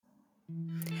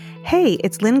Hey,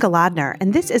 it's Lynne Golodner,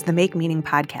 and this is the Make Meaning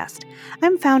podcast.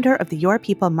 I'm founder of the Your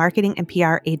People marketing and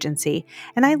PR agency,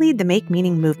 and I lead the Make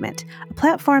Meaning movement, a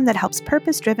platform that helps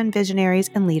purpose-driven visionaries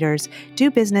and leaders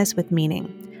do business with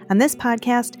meaning. On this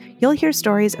podcast, you'll hear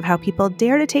stories of how people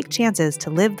dare to take chances to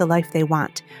live the life they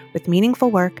want, with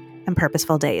meaningful work and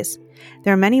purposeful days.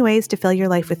 There are many ways to fill your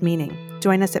life with meaning.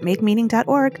 Join us at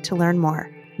makemeaning.org to learn more.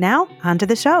 Now, on to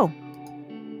the show.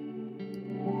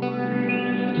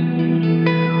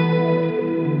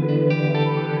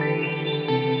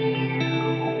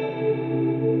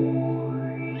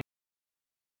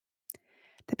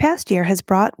 The past year has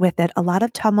brought with it a lot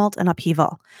of tumult and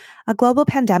upheaval, a global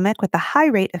pandemic with a high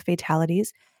rate of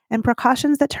fatalities, and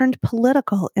precautions that turned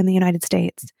political in the United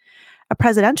States, a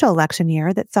presidential election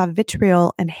year that saw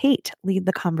vitriol and hate lead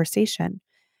the conversation,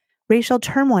 racial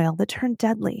turmoil that turned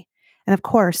deadly, and of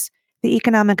course, the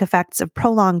economic effects of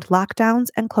prolonged lockdowns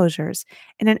and closures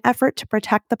in an effort to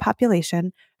protect the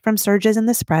population from surges in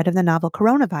the spread of the novel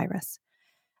coronavirus.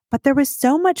 But there was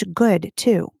so much good,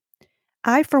 too.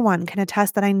 I, for one, can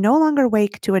attest that I no longer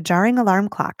wake to a jarring alarm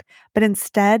clock, but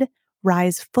instead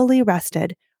rise fully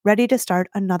rested, ready to start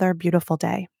another beautiful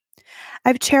day.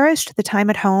 I've cherished the time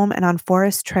at home and on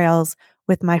forest trails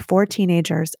with my 4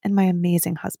 teenagers and my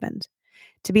amazing husband.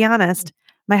 To be honest,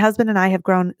 my husband and I have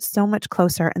grown so much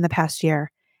closer in the past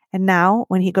year, and now,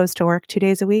 when he goes to work 2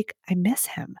 days a week, I miss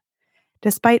him.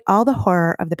 Despite all the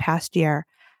horror of the past year,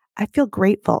 I feel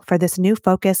grateful for this new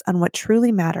focus on what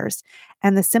truly matters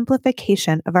and the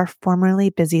simplification of our formerly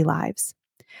busy lives.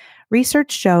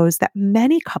 Research shows that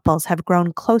many couples have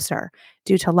grown closer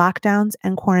due to lockdowns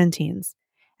and quarantines,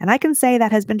 and I can say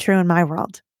that has been true in my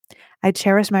world. I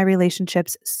cherish my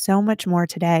relationships so much more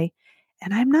today,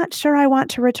 and I'm not sure I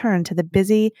want to return to the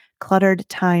busy, cluttered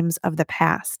times of the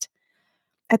past.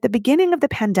 At the beginning of the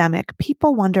pandemic,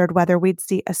 people wondered whether we'd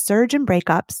see a surge in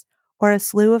breakups or a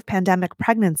slew of pandemic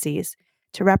pregnancies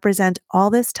to represent all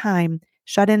this time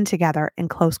shut in together in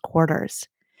close quarters.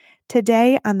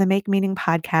 Today on the Make Meaning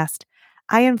podcast,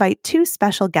 I invite 2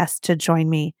 special guests to join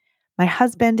me, my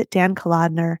husband, Dan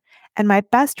Golodner, and my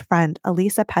best friend,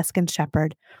 Alisa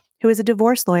Peskin-Shepherd, who is a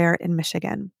divorce lawyer in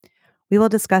Michigan. We will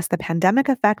discuss the pandemic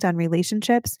effect on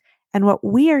relationships and what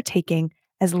we are taking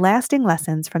as lasting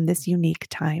lessons from this unique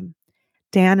time.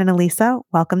 Dan and Alisa,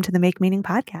 welcome to the Make Meaning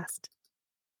podcast.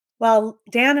 Well,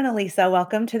 Dan and Alisa,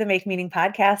 welcome to the Make Meaning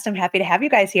podcast. I'm happy to have you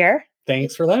guys here.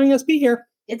 Thanks for letting us be here.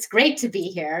 It's great to be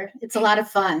here. It's a lot of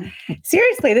fun.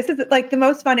 Seriously, this is like the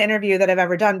most fun interview that I've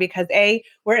ever done because A,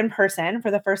 we're in person for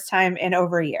the first time in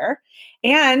over a year,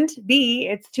 and B,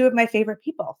 it's 2 of my favorite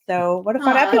people. So what a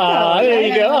fun episode. There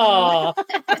you go.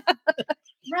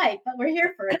 Right, but we're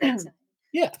here for it.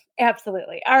 Yeah.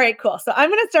 Absolutely. All right, cool. So I'm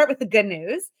going to start with the good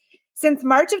news. Since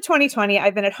March of 2020,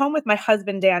 I've been at home with my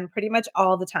husband, Dan, pretty much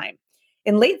all the time.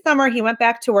 In late summer, he went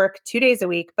back to work 2 days a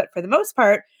week, but for the most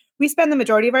part, we spend the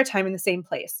majority of our time in the same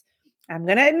place. I'm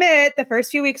going to admit the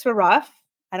first few weeks were rough.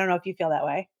 I don't know if you feel that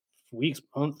way. Weeks,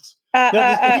 months.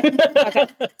 Okay.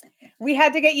 We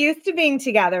had to get used to being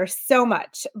together so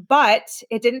much, but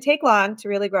it didn't take long to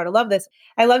really grow to love this.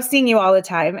 I love seeing you all the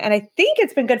time, and I think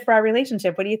it's been good for our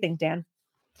relationship. What do you think, Dan?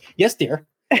 Yes, dear.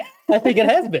 I think it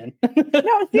has been.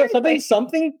 No, seriously.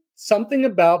 Something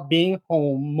about being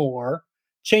home more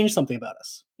changed something about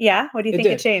us. Yeah? What do you think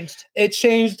it changed? It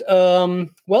changed. Well,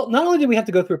 not only did we have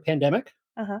to go through a pandemic,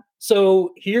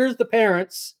 so here's the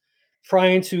parents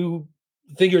trying to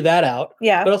figure that out.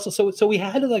 Yeah. But also, so we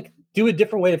had to do a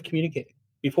different way of communicating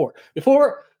before.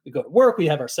 Before we go to work, we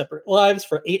have our separate lives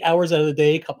for 8 hours out of the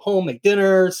day, come home, make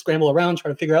dinner, scramble around, try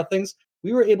to figure out things.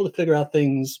 We were able to figure out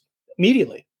things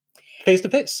immediately, face to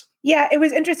face. Yeah, it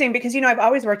was interesting because, I've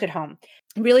always worked at home.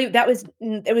 Really,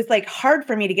 it was hard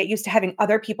for me to get used to having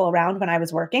other people around when I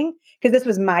was working because this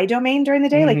was my domain during the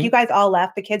day. Like you guys all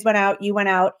left, the kids went out, you went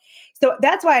out. So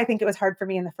that's why I think it was hard for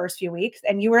me in the first few weeks.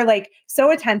 And you were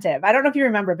so attentive. I don't know if you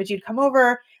remember, but you'd come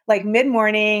over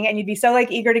mid-morning and you'd be so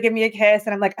eager to give me a kiss.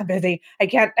 And I'm like, I'm busy. I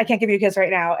can't give you a kiss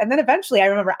right now. And then eventually I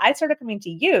remember I started coming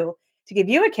to you to give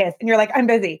you a kiss. And you're like, I'm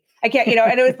busy. I can't,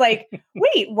 and it was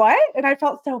wait, what? And I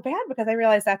felt so bad because I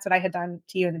realized that's what I had done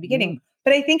to you in the beginning.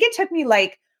 But I think it took me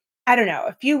I don't know,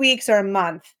 a few weeks or a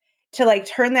month to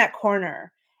turn that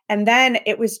corner. And then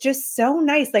it was just so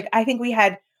nice. I think we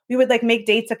would make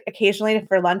dates occasionally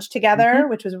for lunch together,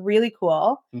 which was really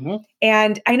cool.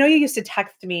 And I know you used to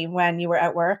text me when you were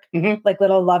at work,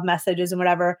 little love messages and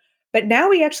whatever, but now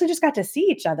we actually just got to see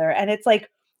each other. And it's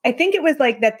I think it was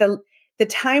that the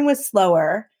time was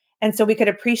slower. And so we could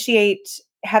appreciate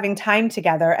having time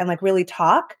together and really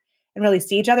talk and really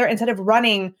see each other instead of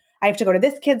running. I have to go to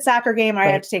this kid's soccer game or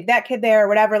I have to take that kid there or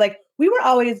whatever. we were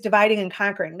always dividing and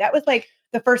conquering. That was like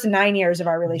the first 9 years of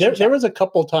our relationship. There was a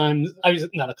couple times,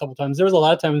 not a couple times, there was a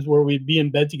lot of times where we'd be in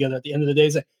bed together at the end of the day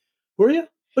and say, who are you?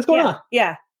 What's going on?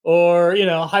 Yeah. Or,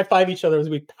 high five each other as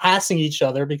we passing each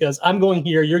other because I'm going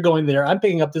here, you're going there. I'm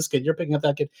picking up this kid, you're picking up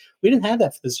that kid. We didn't have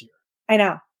that for this year. I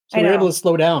know. So we were able to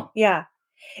slow down. Yeah.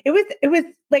 It was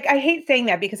like, I hate saying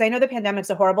that because I know the pandemic's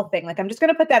a horrible thing. Like, I'm just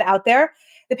going to put that out there.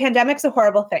 The pandemic's a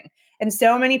horrible thing. And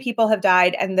so many people have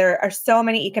died and there are so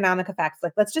many economic effects.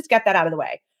 Like, let's just get that out of the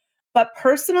way. But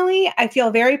personally, I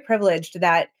feel very privileged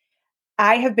that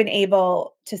I have been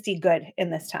able to see good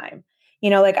in this time.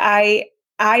 Like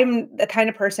I'm the kind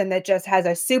of person that just has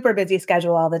a super busy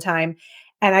schedule all the time.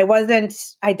 And I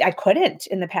couldn't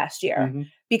in the past year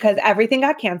because everything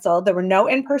got canceled. There were no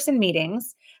in-person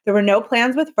meetings. There were no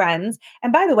plans with friends.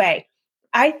 And by the way,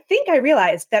 I think I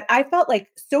realized that I felt like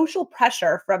social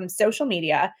pressure from social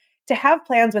media to have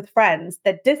plans with friends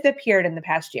that disappeared in the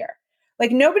past year.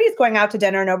 Like nobody's going out to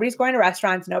dinner. Nobody's going to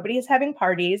restaurants. Nobody's having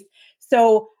parties.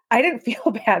 So I didn't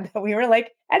feel bad that we were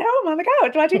like at home on the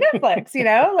couch watching Netflix,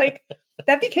 like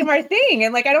that became our thing.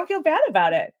 And like, I don't feel bad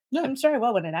about it. Yeah. I'm sure I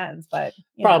will when it ends, but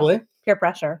probably peer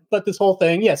pressure. But this whole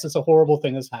thing, yes, it's a horrible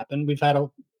thing that's happened. We've had a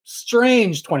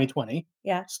strange 2020.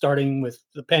 Yeah. Starting with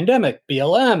the pandemic,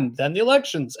 BLM, then the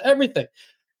elections, everything.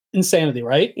 Insanity,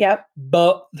 right? Yep.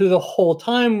 But through the whole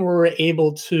time, we were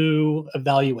able to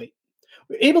evaluate.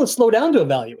 We were able to slow down to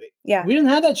evaluate. Yeah. We didn't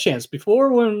have that chance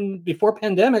before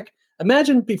pandemic.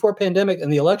 Imagine before pandemic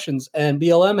and the elections and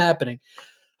BLM happening,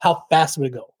 how fast would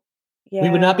it go? Yeah. We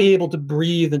would not be able to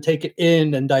breathe and take it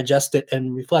in and digest it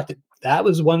and reflect it. That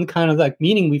was one kind of like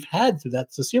meaning we've had through that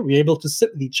this year. We were able to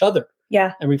sit with each other.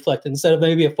 Yeah. And reflect instead of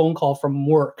maybe a phone call from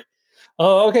work.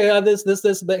 Oh, okay, this, the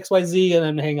XYZ, and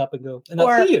then hang up and go. And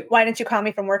I'll see you. Why didn't you call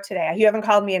me from work today? You haven't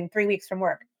called me in 3 weeks from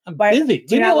work. I'm busy.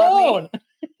 Leave me alone.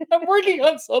 I'm working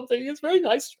on something. It's very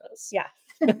high stress. Yeah.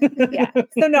 Yeah.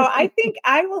 So no, I think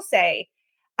I will say,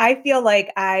 I feel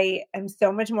like I am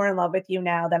so much more in love with you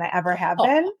now than I ever have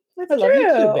been. That's true. I love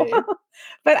you too, babe.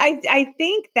 But I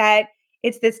think that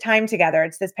it's this time together.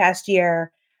 It's this past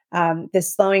year,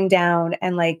 this slowing down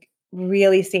and like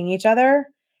really seeing each other.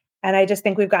 And I just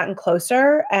think we've gotten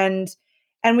closer and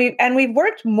we've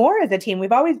worked more as a team.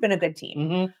 We've always been a good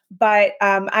team. But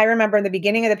I remember in the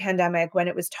beginning of the pandemic when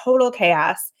it was total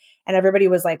chaos and everybody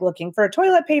was like looking for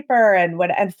toilet paper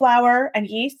and flour and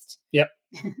yeast. Yep.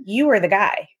 You were the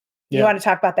guy. Yeah. You want to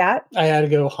talk about that? I had to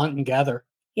go hunt and gather.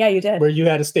 Yeah, you did. Where you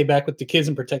had to stay back with the kids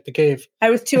and protect the cave.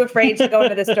 I was too afraid to go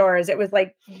into the stores. It was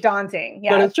like daunting.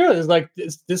 Yeah. But it's true. It's like,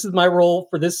 this is my role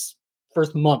for this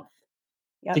first month.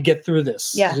 Yep. To get through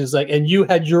this. Yeah. It's like, and you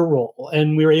had your role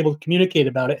and we were able to communicate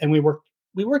about it and we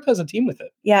worked as a team with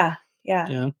it. Yeah.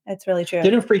 Yeah. That's really true.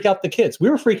 Didn't freak out the kids. We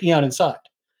were freaking out inside.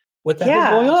 What the heck is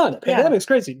going on? The pandemic's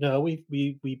crazy. No,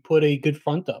 we put a good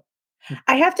front up.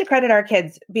 I have to credit our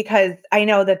kids because I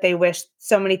know that they wish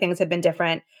so many things had been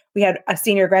different. We had a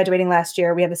senior graduating last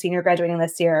year. We have a senior graduating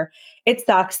this year. It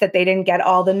sucks that they didn't get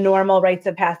all the normal rites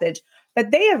of passage,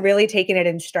 but they have really taken it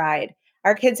in stride.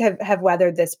 Our kids have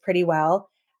weathered this pretty well.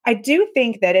 I do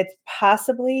think that it's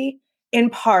possibly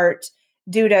in part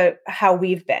due to how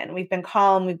we've been. We've been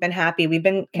calm. We've been happy. We've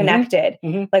been connected.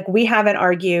 Like we haven't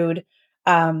argued.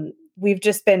 We've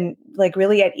just been like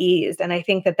really at ease. And I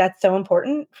think that that's so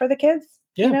important for the kids.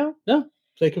 Yeah. Yeah.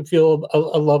 They can feel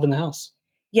a love in the house.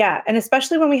 Yeah. And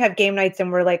especially when we have game nights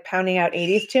and we're like pounding out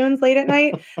 80s tunes late at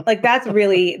night, like that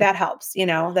helps,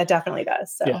 that definitely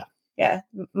does. So yeah.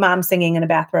 Mom singing in a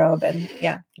bathrobe and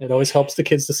yeah. It always helps the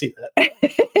kids to see that.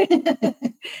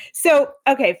 So,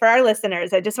 okay. For our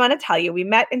listeners, I just want to tell you, we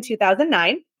met in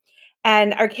 2009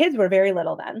 and our kids were very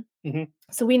little then.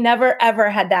 So we never, ever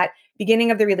had that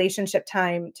beginning of the relationship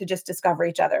time to just discover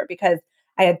each other because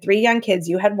I had 3 young kids.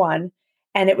 You had 1.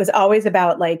 And it was always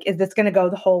about like, is this going to go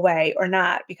the whole way or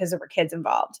not? Because there were kids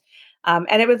involved.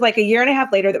 And it was like a year and a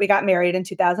half later that we got married in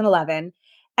 2011.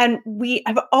 And we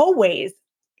have always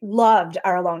loved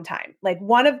our alone time. Like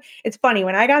it's funny,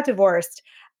 when I got divorced,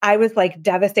 I was like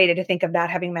devastated to think of not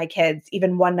having my kids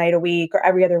even one night a week or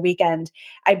every other weekend.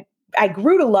 I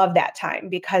grew to love that time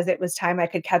because it was time I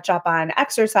could catch up on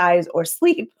exercise or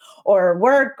sleep or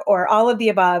work or all of the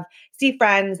above, see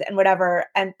friends and whatever.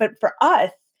 But for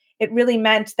us, it really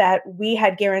meant that we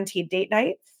had guaranteed date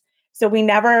nights. So we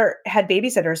never had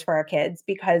babysitters for our kids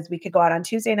because we could go out on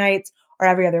Tuesday nights or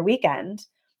every other weekend.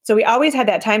 So we always had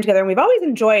that time together and we've always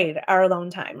enjoyed our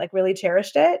alone time, like really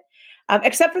cherished it,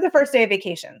 except for the first day of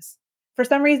vacations. For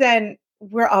some reason,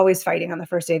 we're always fighting on the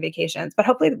first day of vacations, but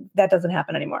hopefully that doesn't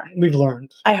happen anymore. We've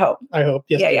learned. I hope.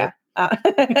 Yes. Yeah.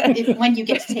 When you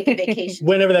get to take a vacation.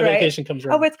 Whenever that vacation comes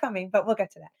around. Oh, it's coming, but we'll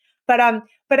get to that. But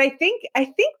I think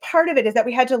part of it is that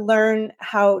we had to learn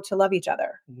how to love each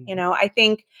other. Mhm. I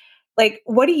think, like,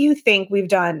 what do you think we've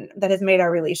done that has made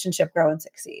our relationship grow and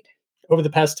succeed? Over the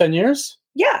past 10 years,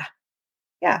 Yeah.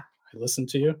 Yeah. I listened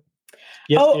to you.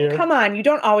 Yes, Oh, dear. come on. You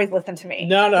don't always listen to me.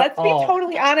 No, no. Let's be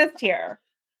totally honest here.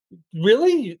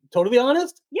 Really? You totally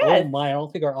honest? Yes. Oh my, I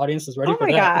don't think our audience is ready Oh for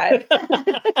my that. God.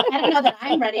 I don't know that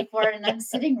I'm ready for it, and I'm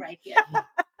sitting right here.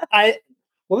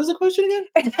 What was the question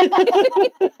again?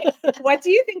 What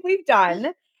do you think we've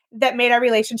done that made our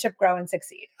relationship grow and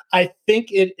succeed? I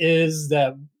think it is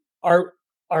that our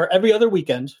every other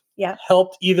weekend Yeah.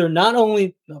 helped either not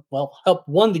only helped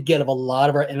one to get a lot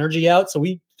of our energy out. So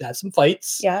we had some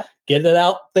fights, Yeah. get it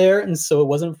out there, and so it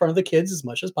wasn't in front of the kids as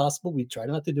much as possible. We tried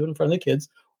not to do it in front of the kids.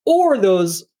 Or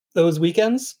those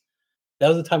weekends, that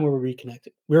was the time where we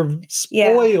reconnected. We were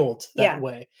spoiled that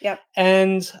way. Yep.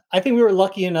 And I think we were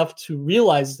lucky enough to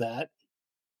realize that,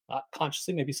 not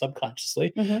consciously, maybe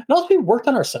subconsciously, and also we worked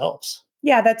on ourselves.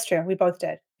 Yeah, that's true. We both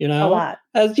did. A lot.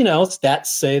 As you know, stats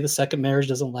say the second marriage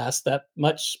doesn't last that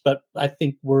much, but I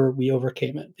think we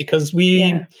overcame it because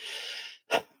we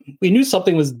knew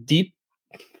something was deep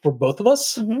for both of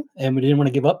us, and we didn't want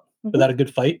to give up without a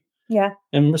good fight. Yeah.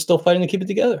 And we're still fighting to keep it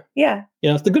together. Yeah.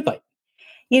 It's the good fight.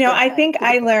 I think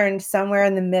I learned somewhere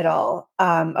in the middle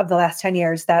of the last 10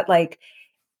 years that, like,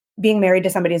 being married to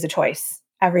somebody is a choice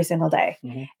every single day.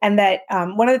 And that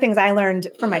one of the things I learned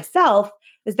for myself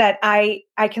is that I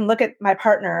can look at my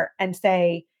partner and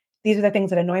say, these are the things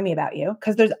that annoy me about you,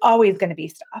 because there's always going to be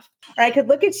stuff. Or I could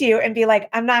look at you and be like,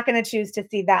 I'm not going to choose to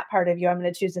see that part of you. I'm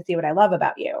going to choose to see what I love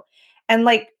about you. And,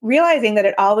 like, realizing that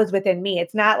it all was within me.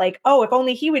 It's not like, oh, if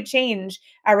only he would change,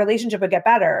 our relationship would get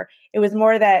better. It was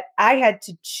more that I had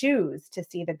to choose to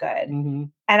see the good.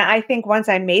 And I think once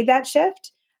I made that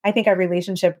shift, I think our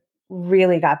relationship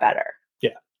really got better.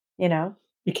 Yeah.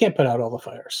 You can't put out all the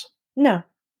fires. No.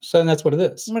 So that's what it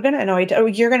is. We're going to annoy you.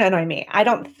 You're going to annoy me. I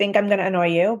don't think I'm going to annoy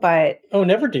you, but... Oh,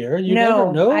 never, dear. You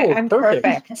never know. I'm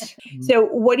perfect. So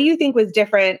what do you think was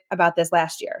different about this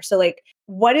last year? So, like,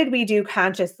 what did we do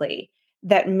consciously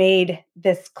that made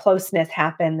this closeness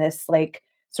happen, this, like,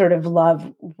 sort of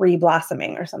love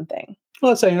re-blossoming or something?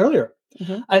 Well, I was saying earlier,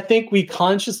 I think we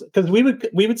consciously, because we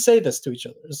would say this to each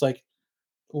other. It's like,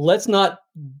 let's not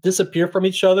disappear from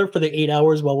each other for the 8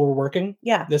 hours while we're working.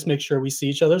 Yeah. Let's make sure we see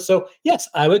each other. So yes,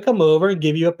 I would come over and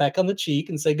give you a peck on the cheek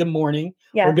and say good morning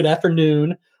or good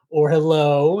afternoon or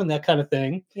hello and that kind of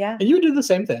thing. Yeah. And you would do the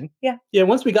same thing. Yeah. Yeah.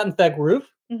 Once we got into that groove,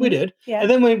 we did. Yeah. And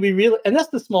then when we really, and that's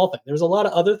the small thing. There's a lot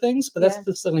of other things, but that's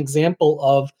just an example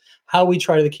of how we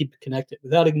try to keep connected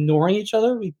without ignoring each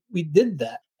other. We did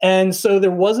that. And so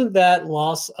there wasn't that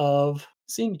loss of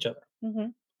seeing each other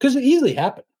because it easily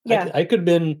happened. Yeah. I could have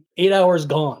been 8 hours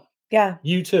gone. Yeah.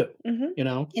 You too. In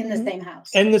the same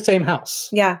house. In the same house.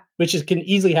 Yeah. Which can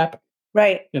easily happen.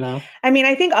 Right. I mean,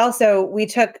 I think also we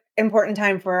took important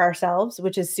time for ourselves,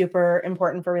 which is super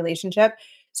important for relationship.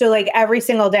 So, like, every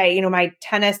single day, my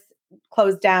tennis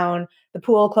closed down, the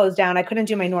pool closed down. I couldn't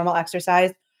do my normal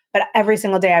exercise, but every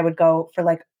single day I would go for,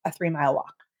 like, a 3-mile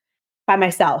walk by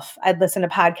myself. I'd listen to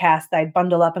podcasts. I'd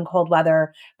bundle up in cold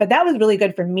weather, but that was really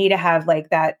good for me to have, like,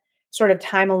 that sort of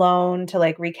time alone to,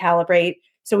 like, recalibrate.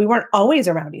 So we weren't always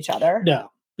around each other.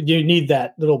 No, you need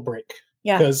that little break.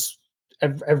 Yeah. Because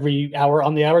every hour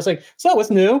on the hour, it's like, so what's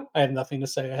new? I have nothing to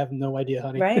say. I have no idea,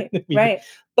 honey. Right. Right.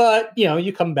 But,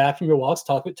 you come back from your walks,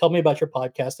 tell me about your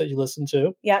podcast that you listen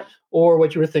to. Yeah. Or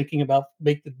what you were thinking about,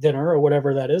 make the dinner or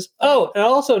whatever that is. Oh, and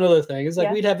also another thing is,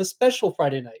 like, we'd have a special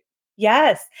Friday night.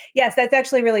 Yes. Yes. That's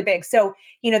actually really big. So,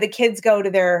 the kids go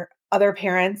to their other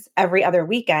parents every other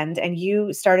weekend, and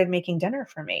you started making dinner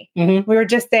for me. We were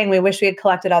just saying, we wish we had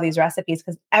collected all these recipes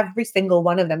because every single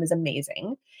one of them is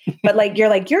amazing. But, like, you're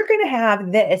going to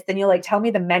have this, then you'll, like, tell me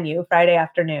the menu Friday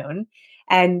afternoon.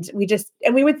 And we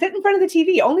would sit in front of the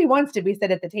TV. Only once did we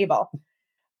sit at the table.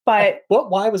 But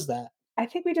why was that? I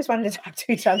think we just wanted to talk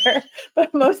to each other.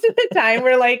 But most of the time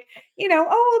we're like,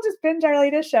 we'll just binge our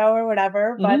latest show or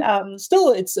whatever. But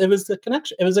still, it was the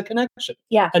connection. It was a connection.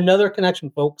 Yeah. Another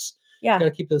connection, folks. Yeah. Got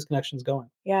to keep those connections going.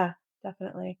 Yeah,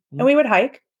 definitely. And we would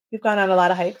hike. We've gone on a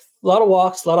lot of hikes. A lot of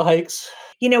walks, a lot of hikes.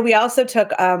 We also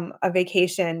took a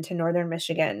vacation to northern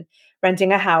Michigan,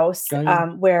 renting a house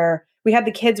where we had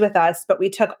the kids with us, but we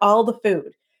took all the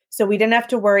food. So we didn't have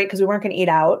to worry because we weren't going to eat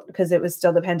out because it was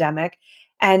still the pandemic.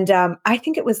 And I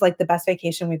think it was, like, the best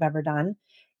vacation we've ever done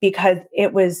because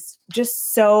it was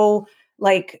just so,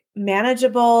 like,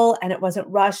 manageable, and it wasn't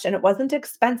rushed, and it wasn't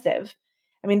expensive.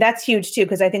 I mean, that's huge too,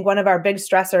 because I think one of our big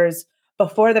stressors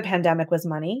before the pandemic was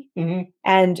money.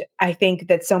 And I think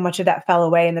that so much of that fell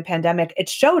away in the pandemic. It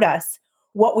showed us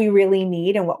what we really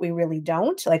need and what we really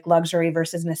don't, like luxury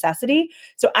versus necessity.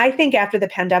 So I think after the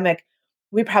pandemic,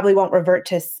 we probably won't revert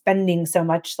to spending so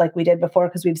much like we did before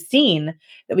because we've seen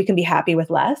that we can be happy with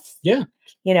less. Yeah.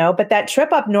 But that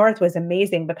trip up north was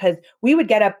amazing because we would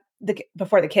get up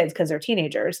before the kids because they're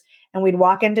teenagers, and we'd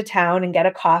walk into town and get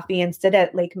a coffee and sit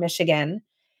at Lake Michigan.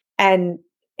 And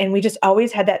we just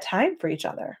always had that time for each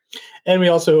other. And we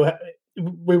also,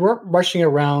 we weren't rushing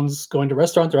around going to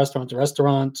restaurant to restaurant to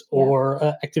restaurant or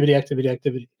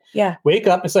activity. Yeah. Wake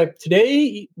up. It's like,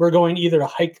 today we're going either to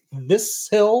hike this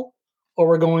hill or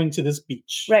we're going to this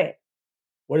beach. Right.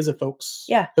 What is it, folks?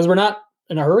 Yeah. Because we're not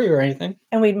in a hurry or anything.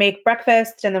 And we'd make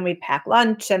breakfast, and then we'd pack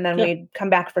lunch, and then we'd come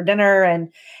back for dinner. And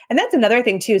that's another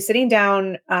thing too, sitting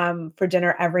down for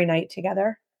dinner every night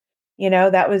together.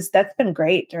 That's been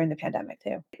great during the pandemic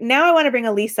too. Now I want to bring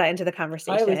Alisa into the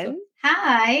conversation.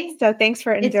 Hi. So thanks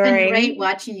for enduring. It's been great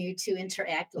watching you two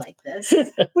interact like this.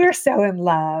 We're so in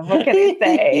love. What can I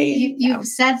say? You've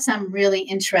said some really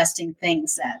interesting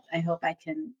things that I hope I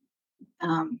can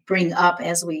bring up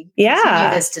as we continue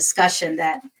this discussion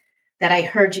that I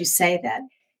heard you say that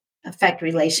affect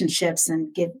relationships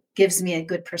and gives me a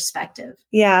good perspective.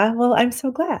 Yeah. Well, I'm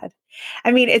so glad.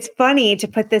 I mean, it's funny to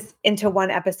put this into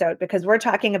one episode because we're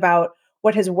talking about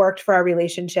what has worked for our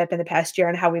relationship in the past year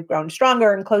and how we've grown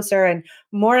stronger and closer and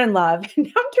more in love. And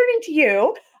now I'm turning to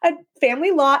you, a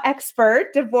family law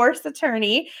expert, divorce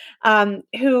attorney,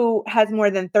 who has more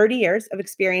than 30 years of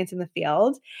experience in the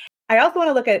field. I also want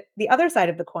to look at the other side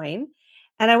of the coin.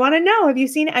 And I want to know, have you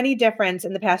seen any difference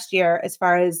in the past year as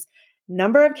far as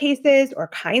number of cases or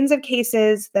kinds of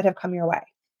cases that have come your way?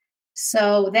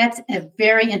 So that's a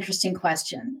very interesting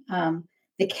question.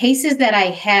 The cases that I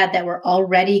had that were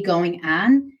already going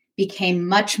on became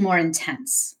much more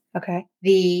intense. Okay.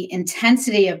 The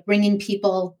intensity of bringing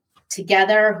people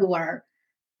together who are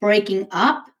breaking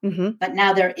up, but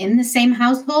now they're in the same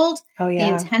household. Oh, yeah.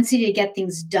 The intensity to get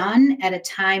things done at a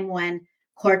time when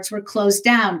courts were closed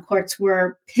down, courts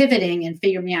were pivoting and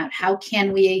figuring out how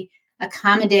can we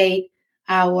accommodate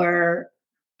our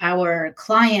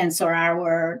clients or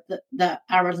our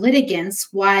litigants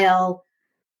while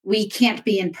we can't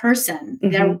be in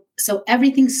person. So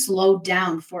everything slowed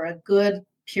down for a good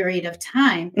period of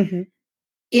time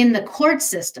in the court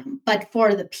system. But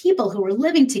for the people who were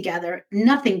living together,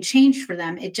 nothing changed for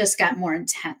them. It just got more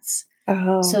intense.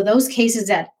 Oh. So those cases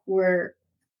that were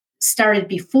started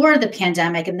before the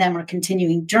pandemic and then were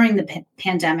continuing during the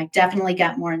pandemic definitely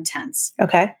got more intense.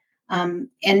 Okay. And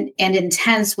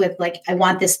intense with like, I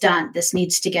want this done. This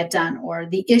needs to get done. Or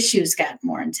the issues got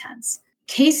more intense.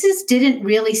 Cases didn't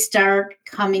really start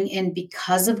coming in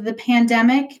because of the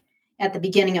pandemic at the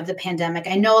beginning of the pandemic.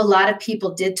 I know a lot of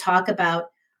people did talk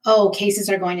about, cases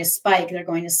are going to spike. They're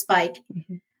going to spike.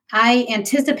 I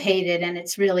anticipated, and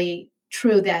it's really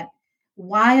true, that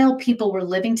while people were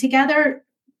living together,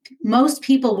 most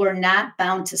people were not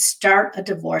bound to start a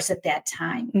divorce at that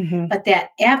time, but that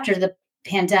after the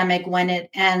pandemic, when it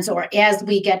ends, or as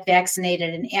we get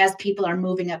vaccinated and as people are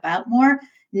moving about more,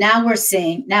 now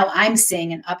I'm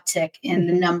seeing an uptick in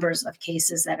the numbers of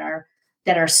cases that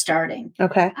are starting.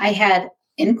 Okay. I had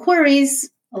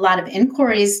a lot of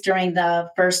inquiries during the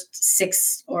first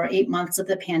 6 or 8 months of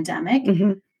the pandemic.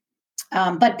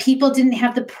 But people didn't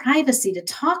have the privacy to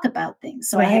talk about things.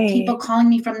 So I had people calling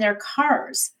me from their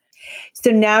cars.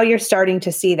 So now you're starting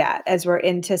to see that as we're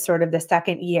into sort of the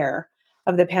second year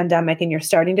of the pandemic, and you're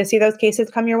starting to see those cases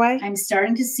come your way? I'm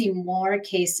starting to see more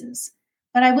cases.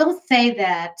 But I will say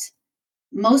that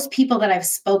most people that I've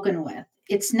spoken with,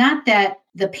 it's not that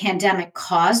the pandemic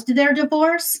caused their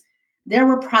divorce. There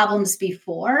were problems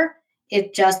before.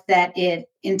 It's just that it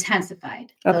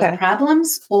intensified those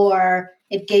problems, or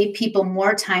it gave people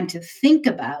more time to think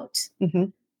about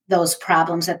those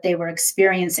problems that they were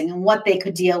experiencing and what they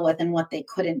could deal with and what they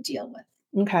couldn't deal with.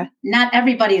 Okay. Not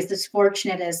everybody is as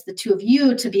fortunate as the two of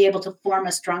you to be able to form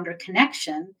a stronger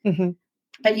connection,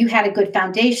 but you had a good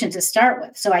foundation to start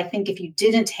with. So I think if you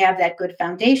didn't have that good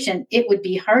foundation, it would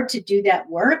be hard to do that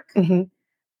work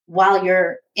while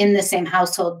you're in the same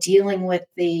household dealing with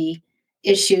the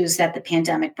issues that the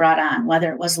pandemic brought on,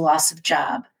 whether it was loss of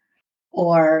job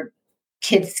or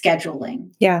kids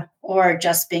scheduling, or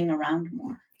just being around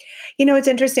more. It's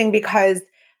interesting because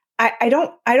I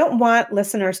don't want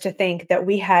listeners to think that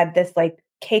we had this like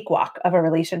cakewalk of a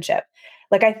relationship.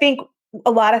 Like, I think a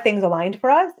lot of things aligned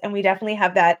for us, and we definitely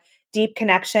have that deep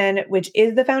connection, which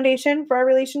is the foundation for our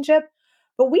relationship.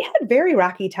 But we had very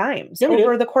rocky times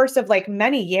over the course of like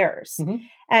many years.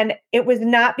 And it was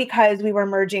not because we were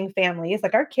merging families.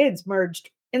 Like, our kids merged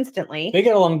instantly. They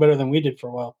get along better than we did for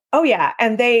a while. Oh yeah.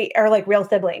 And they are like real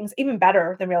siblings, even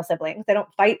better than real siblings. They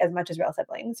don't fight as much as real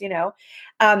siblings, you know?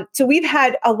 So we've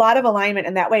had a lot of alignment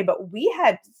in that way, but we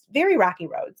had very rocky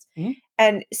roads. Mm-hmm.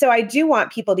 And so I do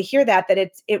want people to hear that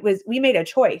we made a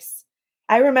choice.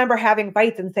 I remember having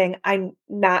fights and saying, I'm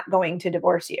not going to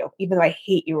divorce you, even though I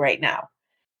hate you right now.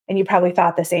 And you probably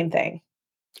thought the same thing.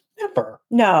 Never.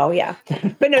 No, yeah.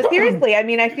 But no, seriously, I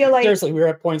mean, I feel like... Seriously, we were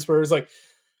at points where it was like,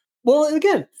 well,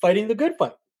 again, fighting the good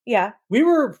fight. Yeah. We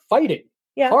were fighting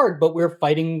hard, but we were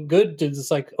fighting good to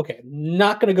just like, okay, I'm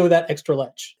not going to go that extra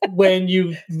ledge. When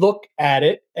you look at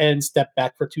it and step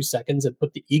back for 2 seconds and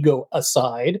put the ego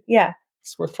aside,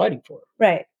 it's worth fighting for.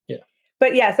 Right. Yeah.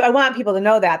 But yeah, so I want people to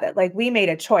know that like we made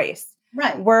a choice.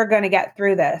 Right. We're going to get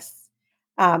through this.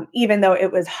 Even though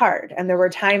it was hard. And there were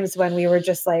times when we were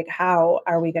just like, how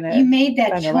are we going to... You made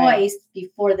that choice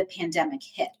before the pandemic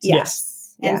hit.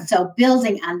 Yes. And so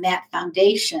building on that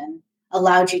foundation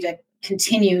allowed you to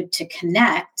continue to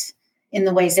connect in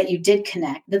the ways that you did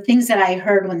connect. The things that I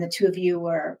heard when the two of you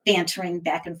were bantering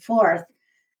back and forth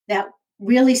that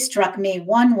really struck me.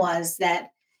 One was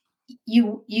that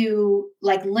you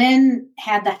like Lynne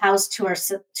had the house to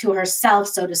herself,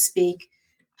 so to speak,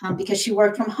 because she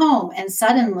worked from home, and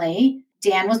suddenly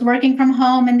Dan was working from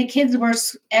home and the kids were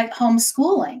at home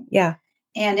schooling. Yeah.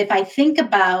 And if I think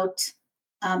about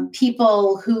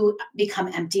people who become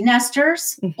empty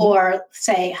nesters or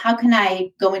say, how can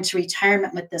I go into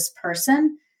retirement with this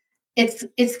person?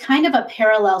 It's kind of a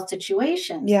parallel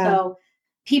situation. Yeah. So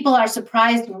people are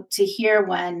surprised to hear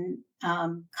when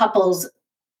couples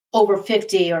over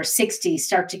 50 or 60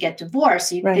 start to get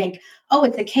divorced. You think, oh,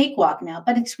 it's a cakewalk now,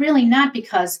 but it's really not,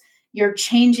 because you're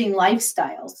changing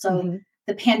lifestyles. So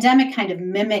the pandemic kind of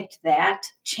mimicked that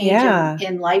change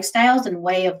in lifestyles and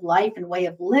way of life and way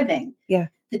of living. Yeah.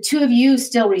 The two of you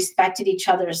still respected each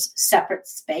other's separate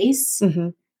space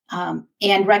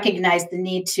and recognized the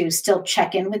need to still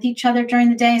check in with each other during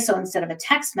the day. So instead of a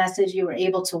text message, you were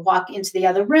able to walk into the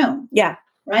other room. Yeah.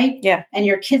 Right? Yeah. And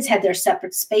your kids had their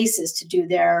separate spaces to do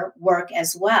their work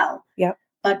as well. Yep.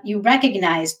 But you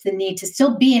recognized the need to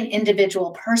still be an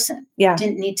individual person. Yeah.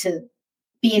 Didn't need to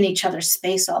be in each other's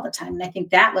space all the time. And I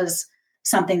think that was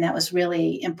something that was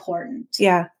really important.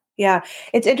 Yeah. Yeah.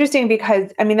 It's interesting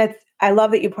because, I mean, I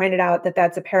love that you pointed out that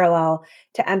that's a parallel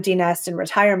to empty nest and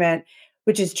retirement,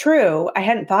 which is true. I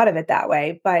hadn't thought of it that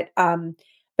way, but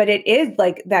it is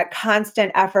like that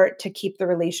constant effort to keep the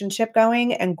relationship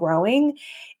going and growing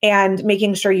and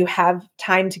making sure you have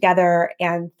time together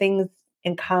and things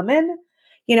in common.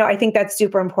 You know, I think that's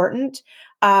super important.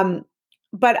 But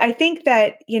I think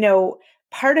that, you know,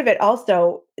 part of it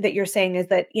also that you're saying is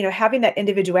that, you know, having that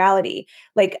individuality,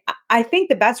 like I think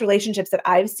the best relationships that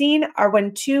I've seen are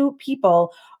when two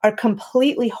people are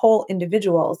completely whole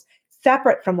individuals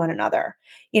separate from one another.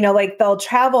 You know, like they'll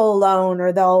travel alone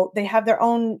or they have their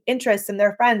own interests and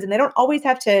their friends, and they don't always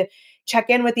have to check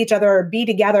in with each other or be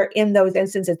together in those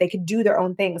instances. They could do their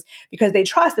own things because they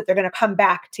trust that they're going to come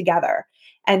back together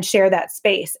and share that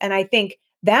space. And I think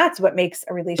that's what makes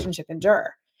a relationship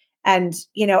endure. And,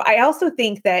 you know, I also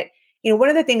think that, you know, one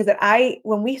of the things that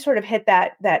when we sort of hit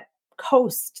that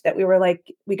coast that we were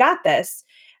like, we got this,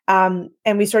 and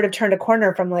we sort of turned a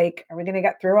corner from like, are we going to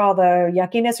get through all the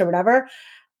yuckiness or whatever?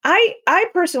 I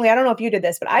personally, I don't know if you did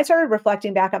this, but I started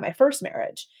reflecting back on my first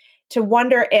marriage to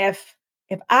wonder if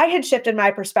I had shifted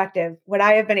my perspective, would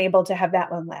I have been able to have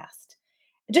that one last?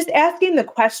 Just asking the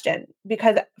question,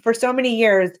 because for so many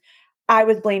years I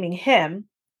was blaming him,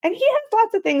 and he has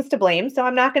lots of things to blame, so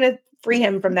I'm not going to free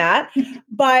him from that.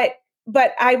 But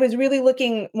I was really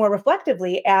looking more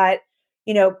reflectively at,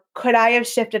 you know, could I have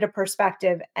shifted a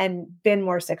perspective and been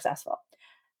more successful?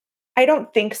 I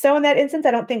don't think so in that instance.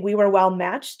 I don't think we were well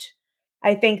matched.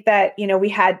 I think that, you know, we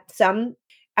had some,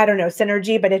 I don't know,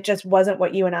 synergy, but it just wasn't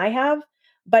what you and I have.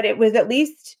 But it was at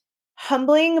least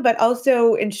humbling, but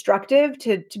also instructive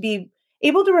to be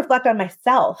able to reflect on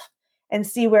myself and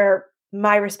see where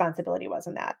my responsibility was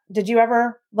in that. Did you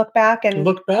ever look back and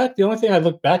look back? The only thing I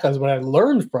look back on is what I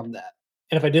learned from that.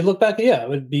 And if I did look back, it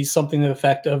would be something to the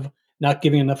effect of not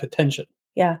giving enough attention.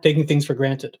 Yeah. Taking things for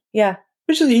granted. Yeah.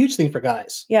 Which is a huge thing for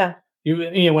guys. Yeah.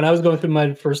 You know, when I was going through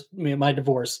my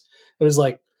divorce, it was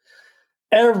like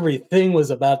everything was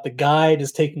about the guy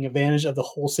just taking advantage of the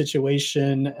whole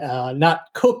situation, not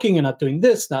cooking and not doing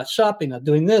this, not shopping, not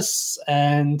doing this,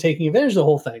 and taking advantage of the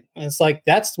whole thing. And it's like,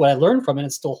 that's what I learned from it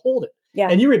and still hold it. Yeah.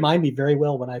 And you remind me very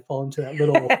well when I fall into that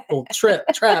little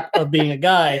trap of being a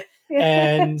guy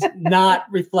and not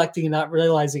reflecting and not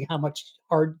realizing how much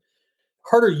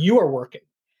harder you are working.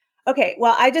 Okay.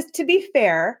 Well, to be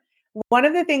fair, One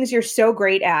of the things you're so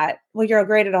great at, well, you're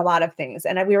great at a lot of things.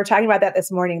 And we were talking about that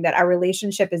this morning, that our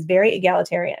relationship is very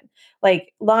egalitarian,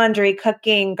 like laundry,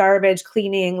 cooking, garbage,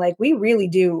 cleaning. Like we really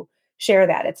do share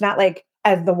that. It's not like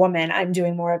as the woman, I'm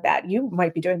doing more of that. You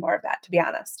might be doing more of that, to be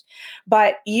honest.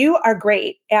 But you are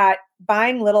great at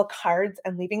buying little cards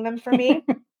and leaving them for me,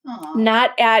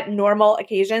 not at normal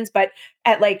occasions, but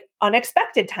at like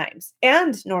unexpected times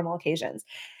and normal occasions.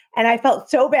 And I felt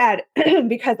so bad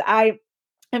because I'm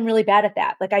really bad at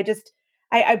that. Like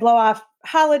I blow off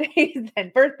holidays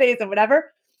and birthdays and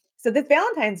whatever. So this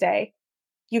Valentine's Day,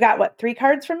 you got what, 3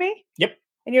 cards from me? Yep.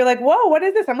 And you're like, whoa, what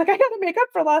is this? I'm like, I got to make up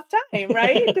for lost time,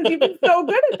 right? Because you've been so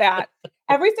good at that.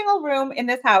 Every single room in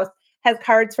this house has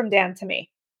cards from Dan to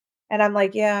me. And I'm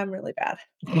like, yeah, I'm really bad.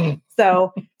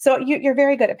 So you're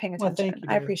very good at paying attention. Well, thank you,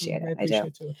 I appreciate it. I do.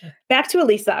 it too. Back to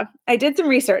Alisa. I did some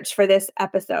research for this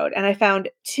episode and I found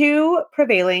 2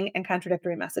 prevailing and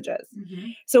contradictory messages. Mm-hmm.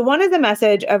 So one is a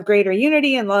message of greater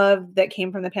unity and love that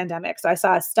came from the pandemic. So I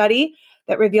saw a study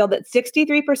that revealed that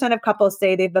 63% of couples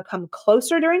say they've become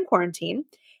closer during quarantine,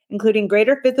 including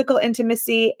greater physical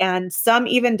intimacy and some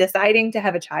even deciding to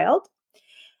have a child.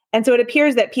 And so it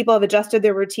appears that people have adjusted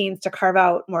their routines to carve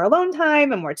out more alone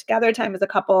time and more together time as a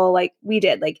couple, like we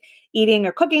did, like eating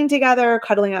or cooking together,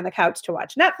 cuddling on the couch to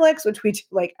watch Netflix, which we do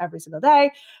like every single day,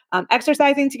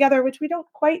 exercising together, which we don't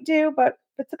quite do, but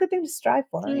it's a good thing to strive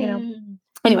for, you know.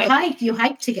 Anyway, you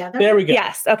hike together. There we go.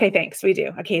 Yes. Okay. Thanks. We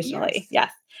do occasionally.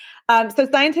 Yes. So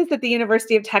scientists at the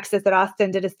University of Texas at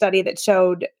Austin did a study that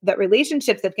showed that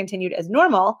relationships have continued as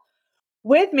normal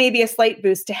with maybe a slight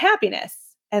boost to happiness.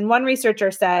 And one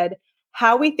researcher said,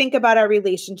 how we think about our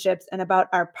relationships and about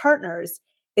our partners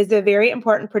is a very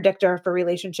important predictor for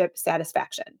relationship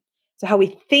satisfaction. So how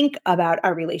we think about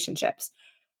our relationships.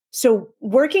 So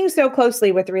working so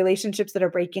closely with relationships that are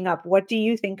breaking up, what do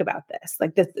you think about this?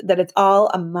 Like this, that it's all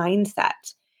a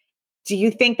mindset. Do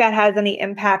you think that has any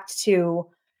impact to,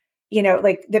 you know,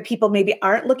 like that people maybe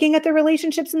aren't looking at their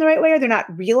relationships in the right way, or they're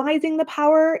not realizing the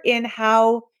power in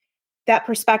how that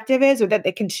perspective is, or that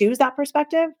they can choose that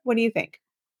perspective? What do you think?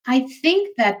 I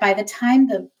think that by the time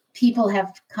the people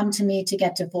have come to me to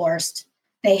get divorced,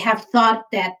 they have thought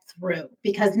that through,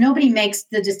 because nobody makes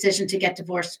the decision to get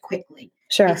divorced quickly.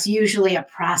 Sure. It's usually a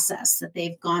process that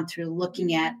they've gone through,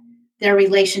 looking at their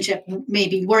relationship,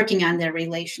 maybe working on their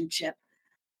relationship.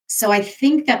 So I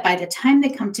think that by the time they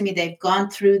come to me, they've gone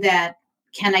through that.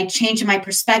 Can I change my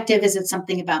perspective? Is it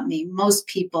something about me? Most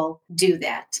people do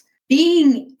that.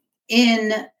 Being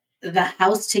in the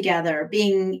house together,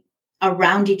 being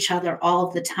around each other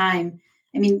all the time.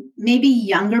 I mean, maybe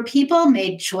younger people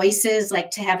made choices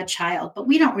like to have a child, but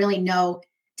we don't really know,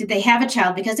 did they have a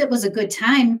child because it was a good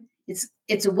time?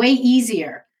 It's way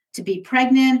easier to be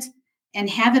pregnant and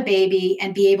have a baby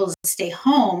and be able to stay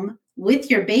home with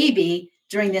your baby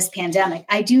during this pandemic.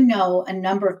 I do know a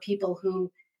number of people who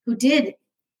did.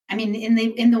 I mean,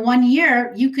 in the 1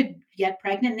 year, you could get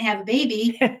pregnant and have a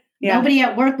baby. Yeah. Nobody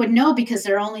at work would know because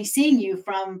they're only seeing you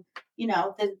from, you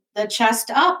know, the chest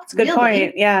up. That's a good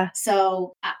point. Yeah.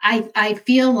 So I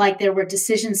feel like there were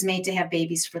decisions made to have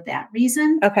babies for that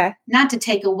reason. Okay. Not to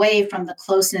take away from the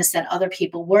closeness that other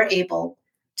people were able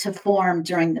to form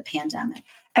during the pandemic.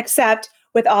 Except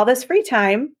with all this free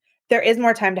time, there is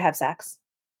more time to have sex.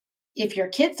 If your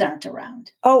kids aren't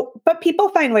around. Oh, but people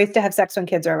find ways to have sex when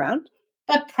kids are around.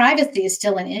 But privacy is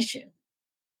still an issue.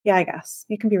 Yeah, I guess.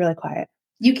 You can be really quiet.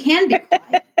 You can be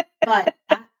quiet, but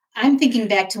I'm thinking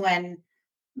back to when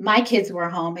my kids were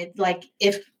home. It's like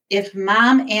if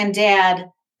mom and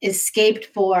dad escaped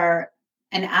for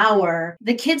an hour,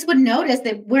 the kids would notice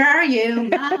that, where are you,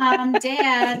 mom,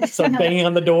 dad? So banging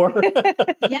on the door.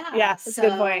 Yeah. Yes, that's a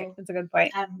good point. That's a good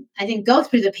point. I didn't go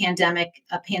through a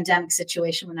pandemic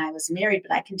situation when I was married,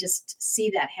 but I can just see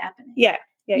that happening.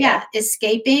 Yeah.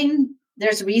 Escaping.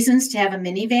 There's reasons to have a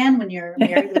minivan when you're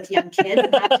married with young kids,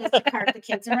 not just to cart the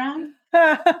kids around.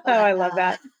 But, I love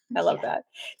that. I love that.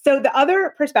 So the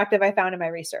other perspective I found in my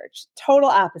research, total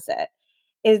opposite,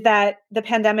 is that the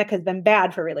pandemic has been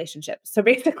bad for relationships. So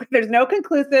basically there's no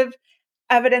conclusive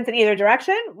evidence in either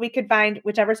direction. We could find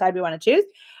whichever side we want to choose.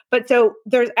 But so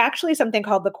there's actually something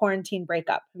called the quarantine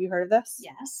breakup. Have you heard of this?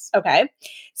 Yes. Okay.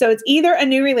 So it's either a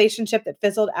new relationship that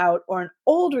fizzled out or an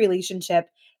old relationship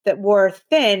that wore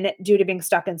thin due to being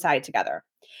stuck inside together.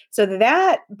 So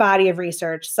that body of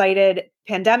research cited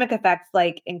pandemic effects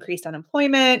like increased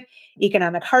unemployment,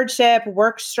 economic hardship,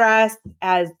 work stress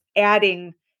as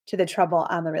adding to the trouble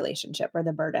on the relationship or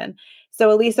the burden.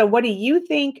 So Alisa, what do you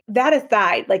think, that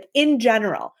aside, like in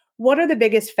general, what are the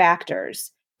biggest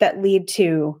factors that lead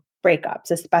to breakups,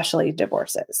 especially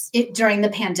divorces? During the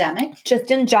pandemic?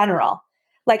 Just in general.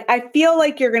 Like, I feel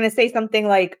like you're going to say something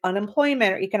like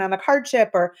unemployment or economic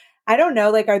hardship, or I don't know,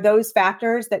 like, are those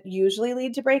factors that usually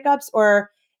lead to breakups,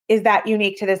 or is that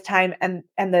unique to this time, and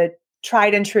the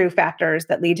tried and true factors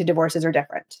that lead to divorces are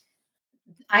different?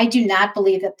 I do not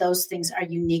believe that those things are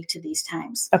unique to these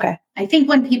times. Okay. I think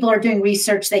when people are doing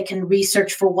research, they can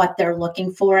research for what they're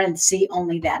looking for and see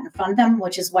only that in front of them,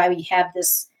 which is why we have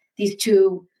these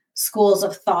two schools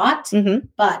of thought. Mm-hmm.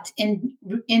 But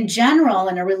in general,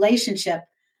 in a relationship,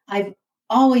 I've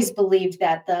always believed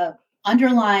that the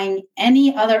underlying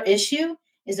any other issue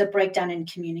is a breakdown in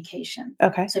communication.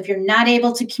 Okay. So if you're not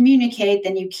able to communicate,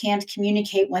 then you can't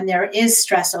communicate when there is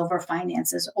stress over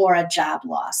finances or a job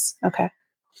loss. Okay.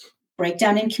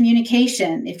 Breakdown in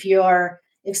communication.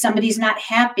 If somebody's not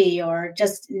happy or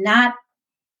just not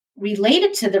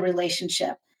related to the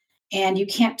relationship and you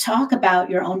can't talk about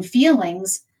your own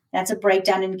feelings, that's a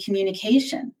breakdown in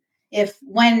communication. If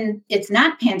when it's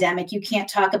not pandemic, you can't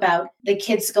talk about the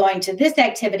kids going to this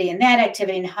activity and that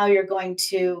activity and how you're going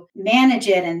to manage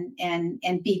it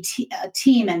and be a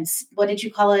team, and what did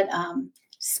you call it?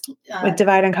 With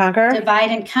divide and conquer?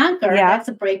 Divide and conquer. Yeah. That's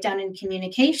a breakdown in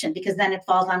communication, because then it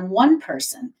falls on one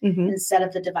person instead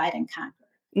of the divide and conquer.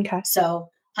 Okay. So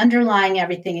underlying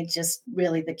everything, it's just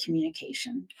really the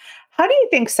communication. How do you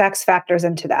think sex factors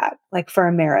into that, like for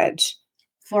a marriage?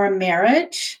 For a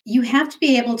marriage, you have to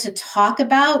be able to talk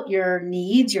about your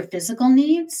needs, your physical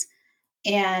needs.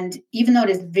 And even though it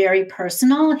is very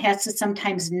personal, it has to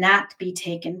sometimes not be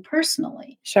taken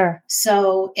personally. Sure.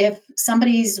 So if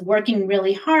somebody's working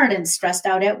really hard and stressed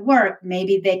out at work,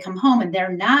 maybe they come home and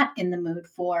they're not in the mood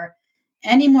for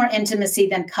any more intimacy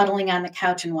than cuddling on the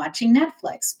couch and watching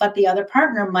Netflix. But the other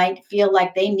partner might feel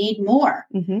like they need more.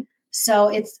 Mm-hmm. So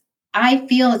I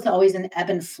feel it's always an ebb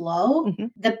and flow. Mm-hmm.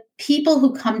 The people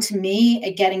who come to me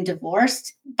at getting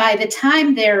divorced, by the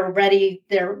time they're ready,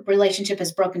 their relationship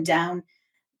has broken down,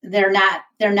 they're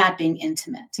not being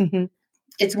intimate. Mm-hmm.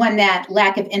 It's when that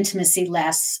lack of intimacy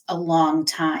lasts a long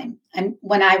time. And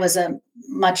when I was a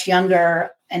much younger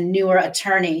and newer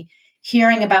attorney,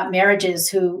 hearing about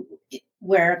marriages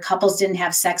where couples didn't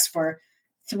have sex for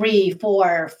 3,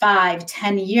 4, 5,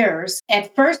 10 years.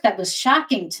 At first, that was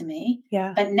shocking to me.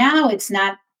 Yeah. But now it's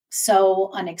not so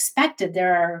unexpected.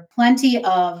 There are plenty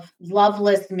of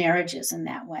loveless marriages in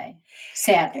that way,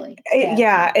 sadly.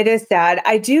 Yeah, it is sad.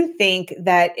 I do think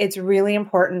that it's really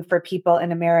important for people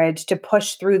in a marriage to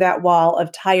push through that wall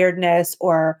of tiredness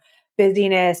or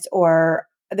busyness, or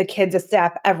the kids a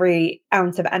step, every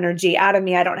ounce of energy out of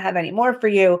me, I don't have any more for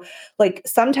you. Like,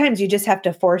 sometimes you just have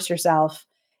to force yourself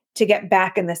to get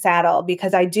back in the saddle,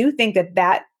 because I do think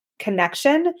that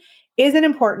connection is an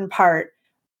important part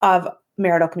of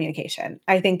marital communication.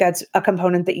 I think that's a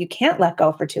component that you can't let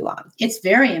go for too long. It's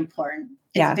very important.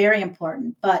 It's very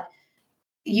important. But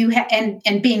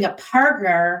and being a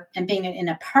partner and being in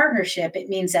a partnership, it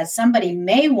means that somebody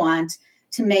may want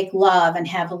to make love and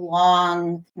have a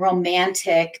long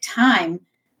romantic time,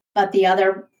 but the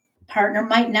other partner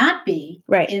might not be.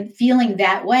 Right. In feeling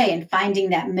that way and finding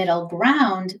that middle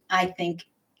ground, I think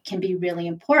can be really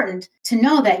important to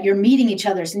know that you're meeting each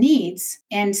other's needs.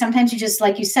 And sometimes you just,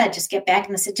 like you said, just get back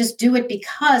in just do it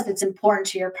because it's important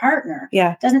to your partner.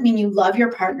 Yeah. Doesn't mean you love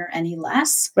your partner any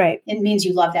less. Right. It means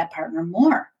you love that partner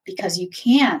more, because you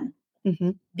can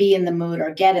be in the mood or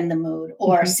get in the mood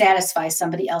or satisfy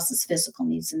somebody else's physical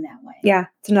needs in that way. Yeah.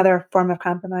 It's another form of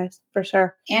compromise for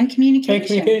sure. And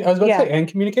communication. I was about to say, and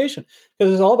communication,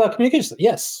 because it's all about communication.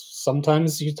 Yes.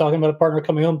 Sometimes you're talking about a partner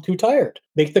coming home too tired.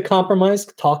 Make the compromise,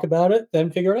 talk about it,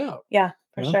 then figure it out. Yeah,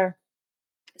 for sure.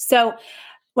 So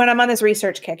when I'm on this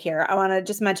research kick here, I want to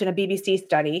just mention a BBC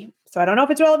study. So I don't know if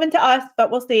it's relevant to us,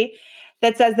 but we'll see.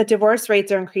 That says that divorce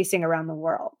rates are increasing around the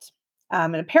world.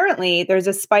 And apparently there's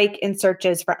a spike in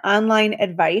searches for online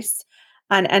advice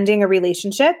on ending a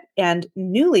relationship, and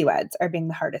newlyweds are being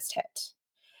the hardest hit.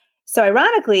 So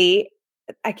ironically,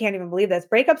 I can't even believe this,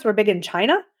 breakups were big in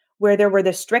China, where there were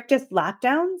the strictest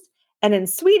lockdowns, and in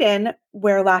Sweden,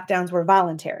 where lockdowns were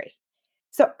voluntary.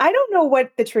 So I don't know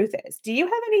what the truth is. Do you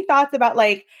have any thoughts about,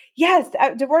 like, yes,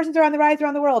 divorces are on the rise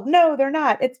around the world? No, they're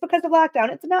not. It's because of lockdown.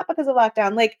 It's not because of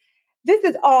lockdown. Like, this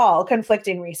is all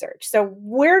conflicting research. So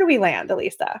where do we land,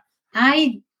 Alisa?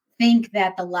 I think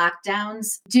that the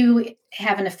lockdowns do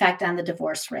have an effect on the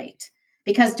divorce rate,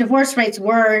 because divorce rates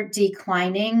were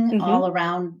declining all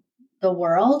around the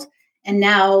world. And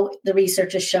now the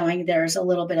research is showing there's a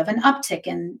little bit of an uptick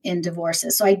in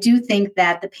divorces. So I do think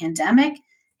that the pandemic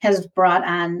has brought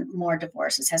on more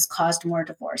divorces, has caused more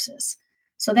divorces.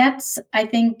 So that's, I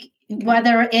think,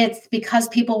 whether it's because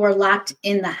people were locked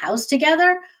in the house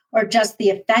together or just the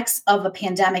effects of a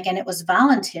pandemic and it was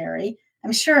voluntary,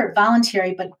 I'm sure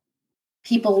voluntary, but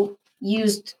people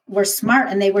were smart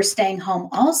and they were staying home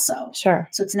also. Sure.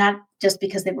 So it's not just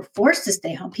because they were forced to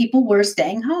stay home. People were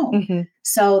staying home. Mm-hmm.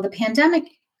 So the pandemic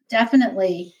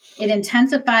definitely, it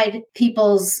intensified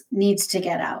people's needs to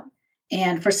get out.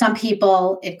 And for some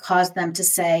people, it caused them to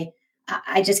say,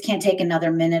 I just can't take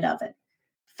another minute of it.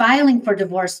 Filing for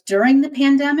divorce during the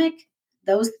pandemic,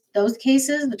 those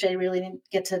cases, which I really didn't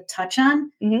get to touch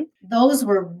on, Mm-hmm. those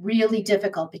were really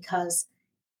difficult because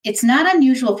it's not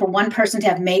unusual for one person to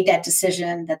have made that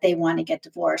decision that they want to get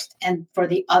divorced and for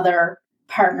the other